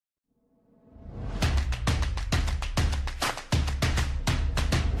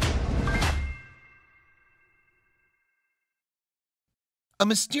A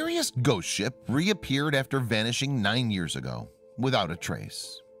mysterious ghost ship reappeared after vanishing 9 years ago, without a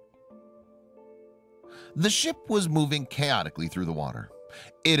trace. The ship was moving chaotically through the water.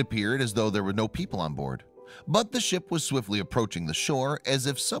 It appeared as though there were no people on board, but the ship was swiftly approaching the shore as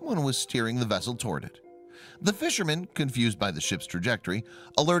if someone was steering the vessel toward it. The fishermen, confused by the ship's trajectory,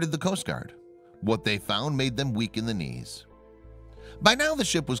 alerted the Coast Guard. What they found made them weak in the knees. By now the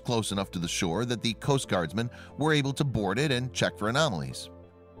ship was close enough to the shore that the Coast Guardsmen were able to board it and check for anomalies.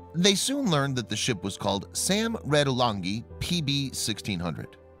 They soon learned that the ship was called Sam Radulongi PB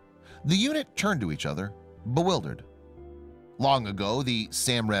 1600. The unit turned to each other, bewildered. Long ago, the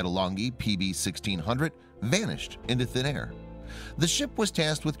Sam Radulongi PB 1600 vanished into thin air. The ship was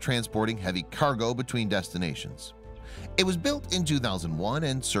tasked with transporting heavy cargo between destinations. It was built in 2001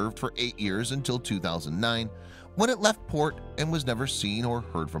 and served for 8 years until 2009, when it left port and was never seen or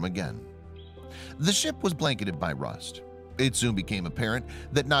heard from again. The ship was blanketed by rust. It soon became apparent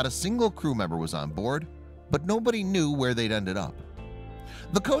that not a single crew member was on board, but nobody knew where they'd ended up.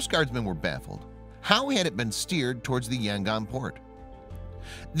 The Coast Guardsmen were baffled. How had it been steered towards the Yangon port?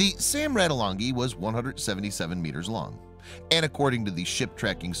 The Sam Radulongi was 177 meters long, and according to the ship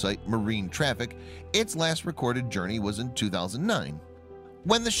tracking site Marine Traffic, its last recorded journey was in 2009,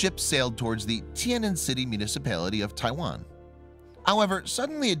 when the ship sailed towards the Tianan City municipality of Taiwan. However,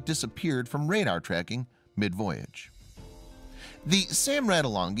 suddenly it disappeared from radar tracking mid-voyage. The Sam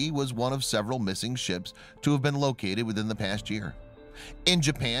Radulongi was one of several missing ships to have been located within the past year. In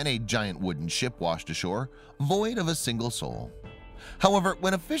Japan, a giant wooden ship washed ashore, void of a single soul. However,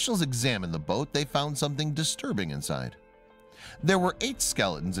 when officials examined the boat, they found something disturbing inside. There were 8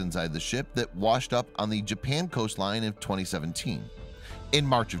 skeletons inside the ship that washed up on the Japan coastline of 2017. In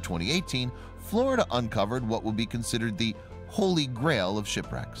March of 2018, Florida uncovered what would be considered the holy grail of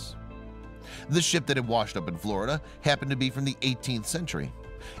shipwrecks. The ship that had washed up in Florida happened to be from the 18th century.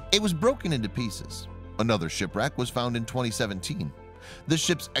 It was broken into pieces. Another shipwreck was found in 2017. The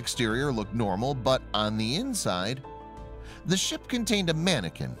ship's exterior looked normal, but on the inside, the ship contained a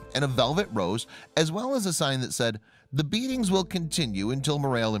mannequin and a velvet rose, as well as a sign that said, "The beatings will continue until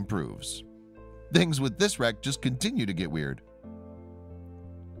morale improves." Things with this wreck just continue to get weird.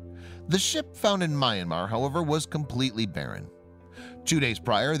 The ship found in Myanmar, however, was completely barren. 2 days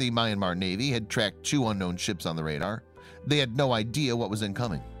prior, the Myanmar Navy had tracked 2 unknown ships on the radar. They had no idea what was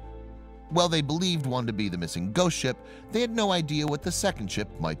incoming. While they believed one to be the missing ghost ship, they had no idea what the second ship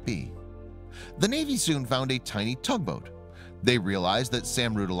might be. The Navy soon found a tiny tugboat. They realized that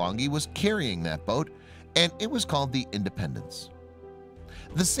Sam Radulongi was carrying that boat, and it was called the Independence.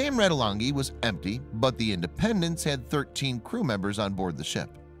 The Sam Radulongi was empty, but the Independence had 13 crew members on board the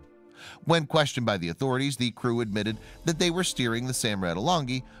ship. When questioned by the authorities, the crew admitted that they were steering the Sam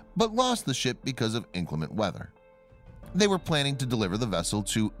Radulongi, but lost the ship because of inclement weather. They were planning to deliver the vessel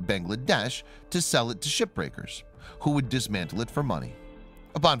to Bangladesh to sell it to shipbreakers, who would dismantle it for money.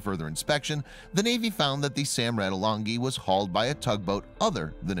 Upon further inspection, the Navy found that the Sam Radulongi was hauled by a tugboat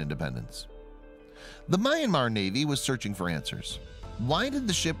other than Independence. The Myanmar Navy was searching for answers. Why did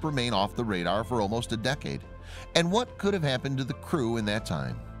the ship remain off the radar for almost a decade? And what could have happened to the crew in that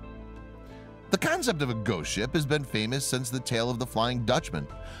time? The concept of a ghost ship has been famous since the tale of the Flying Dutchman,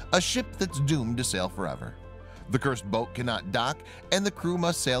 a ship that's doomed to sail forever. The cursed boat cannot dock, and the crew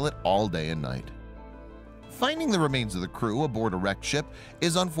must sail it all day and night. Finding the remains of the crew aboard a wrecked ship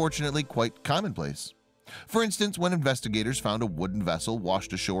is unfortunately quite commonplace. For instance, when investigators found a wooden vessel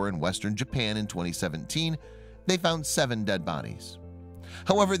washed ashore in western Japan in 2017, they found 7 dead bodies.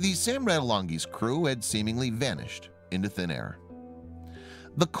 However, the Sam Radulongi's crew had seemingly vanished into thin air.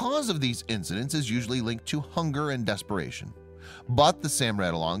 The cause of these incidents is usually linked to hunger and desperation. But the Sam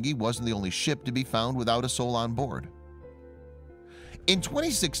Radulongi wasn't the only ship to be found without a soul on board. In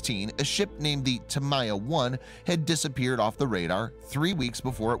 2016, a ship named the Tamaya 1 had disappeared off the radar 3 weeks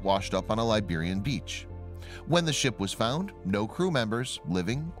before it washed up on a Liberian beach. When the ship was found, no crew members,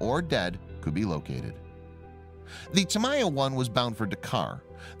 living or dead, could be located. The Tamaya 1 was bound for Dakar,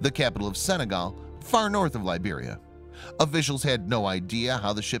 the capital of Senegal, far north of Liberia. Officials had no idea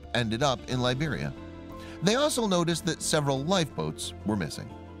how the ship ended up in Liberia. They also noticed that several lifeboats were missing.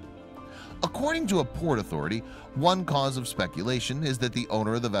 According to a port authority, one cause of speculation is that the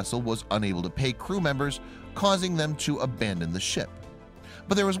owner of the vessel was unable to pay crew members, causing them to abandon the ship.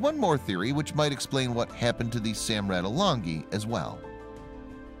 But there was one more theory which might explain what happened to the Sam Radulongi as well.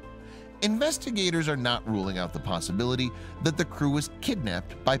 Investigators are not ruling out the possibility that the crew was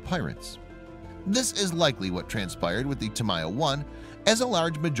kidnapped by pirates. This is likely what transpired with the Tamaya 1, as a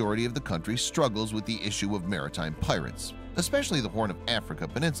large majority of the country struggles with the issue of maritime pirates, especially the Horn of Africa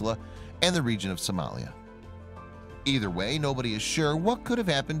Peninsula and the region of Somalia. Either way, nobody is sure what could have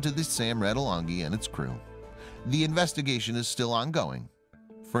happened to the Sam Radalongi and its crew. The investigation is still ongoing,